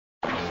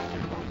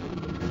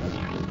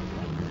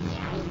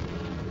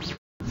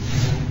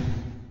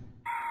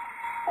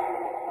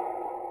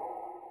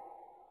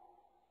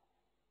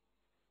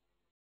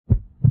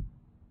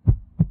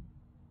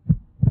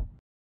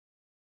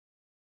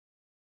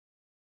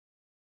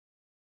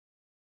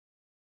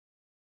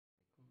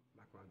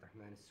معكم عبد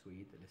الرحمن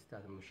السويد، الأستاذ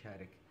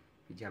المشارك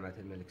في جامعة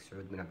الملك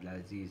سعود بن عبد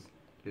العزيز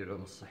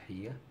للعلوم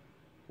الصحية،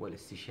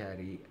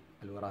 والاستشاري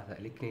الوراثة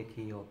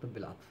الإكلينيكية وطب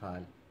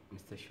الأطفال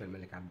مستشفى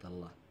الملك عبد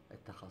الله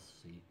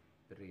التخصصي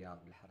بالرياض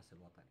بالحرس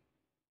الوطني.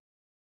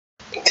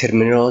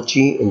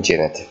 Terminology in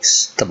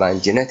genetics. طبعا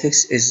genetics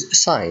is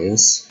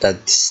science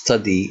that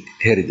study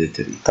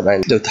hereditary.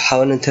 طبعا لو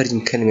تحاولنا نترجم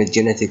كلمة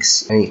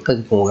genetics يعني قد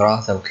يكون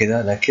وراثة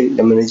وكذا، لكن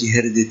لما نجي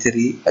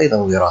hereditary أيضا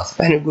وراثة.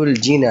 فإحنا نقول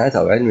الجينات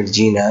أو علم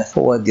الجينات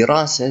هو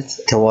دراسة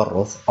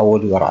توارث أو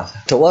الوراثة.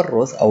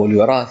 التوارث أو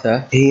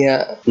الوراثة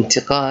هي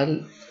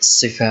انتقال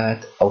الصفات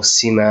أو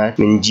السمات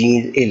من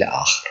جيل إلى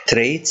آخر.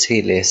 traits هي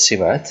اللي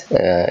السمات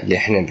اللي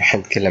احنا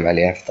بنتكلم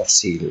عليها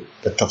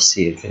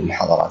بالتفصيل في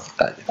المحاضرات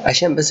القادمة.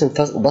 عشان بس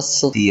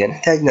نبسط هي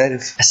نحتاج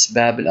نعرف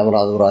أسباب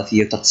الأمراض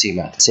الوراثية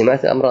وتقسيمات.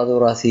 تقسيمات الأمراض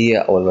الوراثية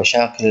أو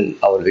المشاكل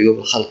أو العيوب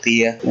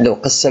الخلقية لو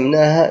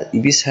قسمناها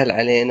بيسهل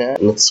علينا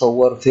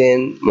نتصور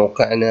فين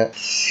موقعنا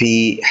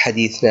في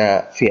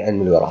حديثنا في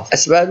علم الوراثة.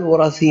 أسباب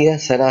الوراثية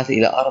 3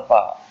 إلى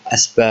 4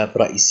 أسباب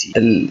رئيسية.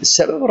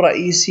 السبب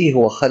الرئيسي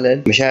هو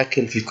خلل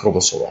مشاكل في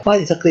الكروموسومات،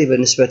 وهذه تقريبا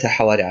نسبتها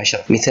حوالي 10.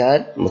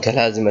 مثال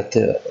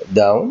متلازمة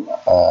داون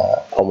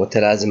أو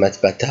متلازمة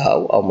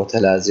باتاو أو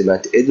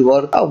متلازمة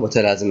إدوارد أو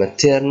متلازمة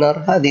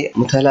تيرنر، هذه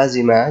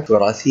متلازمات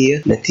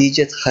وراثية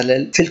نتيجة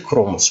خلل في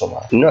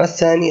الكروموسومات. النوع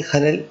الثاني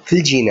خلل في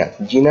الجينات.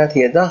 الجينات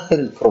هي داخل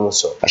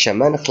الكروموسوم عشان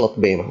ما نخلط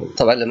بينهم.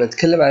 طبعا لما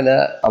نتكلم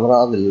على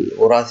أمراض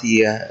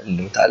الوراثية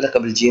المتعلقة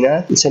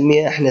بالجينات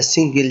نسميها احنا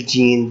single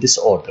gene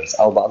disorders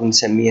أو بعض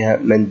نسميها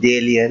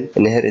Mendelian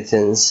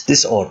inheritance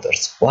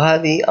disorders،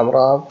 وهذه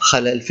أمراض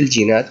خلل في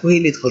الجينات وهي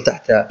اللي يدخل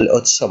تحتها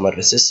الأوتوسومال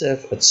ريسيسيف،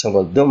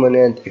 أوتوسومال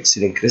دومينانت،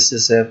 إكس-لينك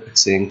ريسيسيف،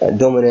 إكس-لينك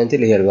دومينانت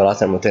اللي هي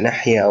الوراثة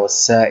المتنحية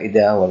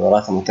والسائدة،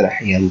 والوراثة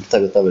المتنحية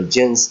المرتبطة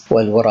بالجنس،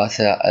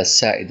 والوراثة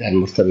السائدة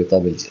المرتبطة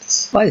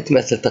بالجنس. وهذه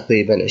تمثل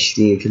تقريبا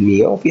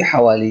 20%، وفي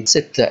حوالي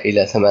 6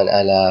 إلى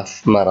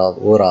 8,000 مرض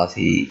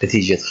وراثي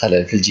نتيجة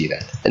خلل في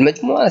الجينات.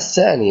 المجموعة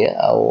الثانية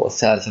أو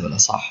الثالثة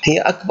بالأصح هي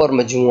أكبر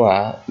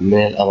مجموعة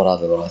من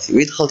الأمراض الوراثية،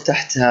 ويدخل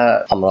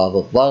تحتها أمراض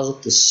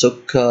الضغط،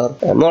 السكر،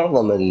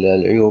 معظم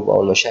العيوب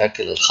أو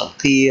المشاكل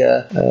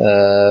الخلقية،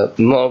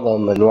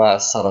 معظم أنواع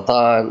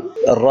السرطان،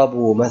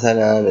 الربو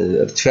مثلا،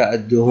 ارتفاع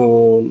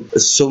الدهون،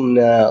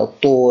 السمنة،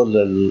 الطول،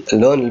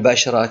 لون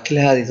البشرة، كل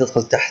هذه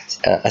تدخل تحت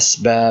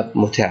أسباب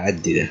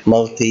متعددة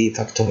multi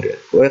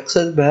factorial.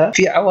 ويقصد بها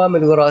في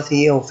عوامل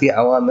وراثية وفي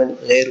عوامل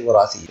غير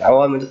وراثية.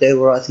 العوامل غير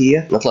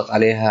وراثية نطلق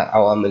عليها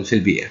عوامل في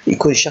البيئة.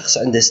 يكون شخص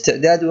عنده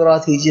استعداد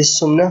وراثي يجي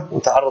السمنة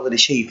وتعرض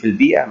لشيء في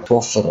البيئة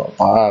توفر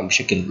طعام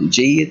بشكل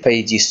جيد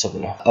فيجي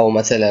السمنة، أو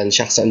مثلا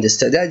شخص عنده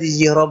استعداد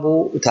يجي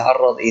ربو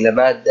وتعرض إلى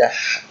مادة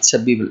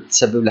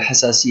تسبب له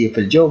حساسية في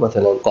الجو،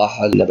 مثلا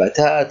لقاح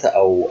النباتات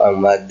أو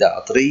مادة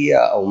عطرية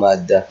أو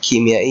مادة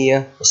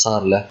كيميائية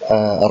وصار له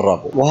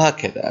الربو،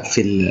 وهكذا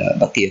في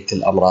بقية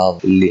الأمراض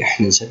اللي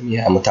احنا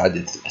نسميها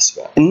متعددة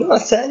الأسباب. النوع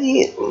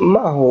الثاني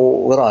ما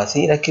هو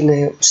وراثي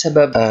لكنه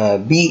سبب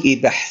بيئي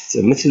بحث،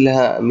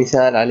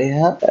 مثال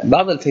عليها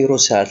بعض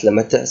الفيروسات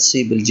لما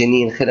تصيب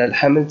الجنين خلال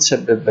الحمل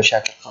تسبب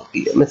مشاكل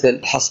خلقية مثل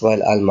الحصبة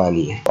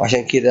الألمانية،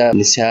 وعشان كذا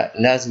النساء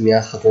لازم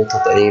ياخذوا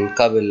تطعيم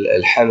قبل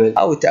الحمل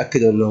أو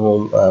يتأكدوا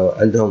أنهم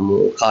عندهم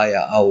وقاية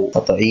أو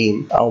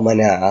تطعيم أو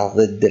مناعة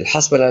ضد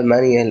الحصبة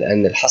الألمانية،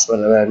 لأن الحصبة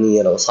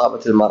الألمانية لو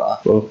أصابت المرأة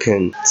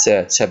ممكن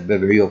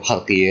تسبب عيوب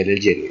خلقية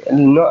للجنين.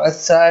 النوع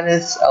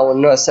الثالث أو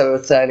السبب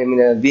الثاني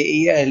من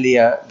البيئية اللي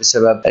هي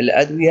بسبب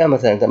الأدوية،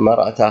 مثلا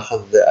المرأة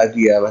تأخذ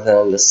أدوية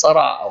مثلا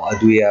للصرع أو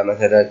أدوية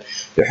مثلا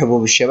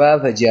لحبوب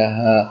الشباب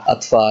فجاءها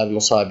أطفال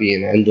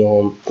مصابين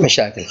عندهم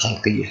مشاكل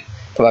خلقية.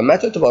 طبعا ما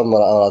تعتبر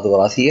أمراض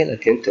وراثية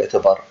لكن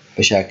تعتبر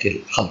مشاكل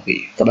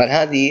خلقية. طبعا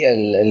هذه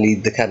اللي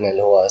ذكرنا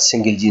اللي هو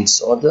single gene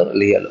disorder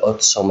اللي هي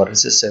الأوتوسومال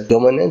ريسيسيف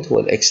دومينانت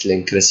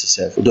والإكس-لينك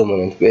ريسيسيف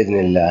دومينانت، بإذن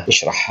الله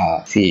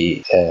نشرحها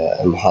في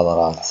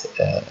المحاضرات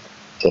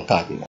القادمة.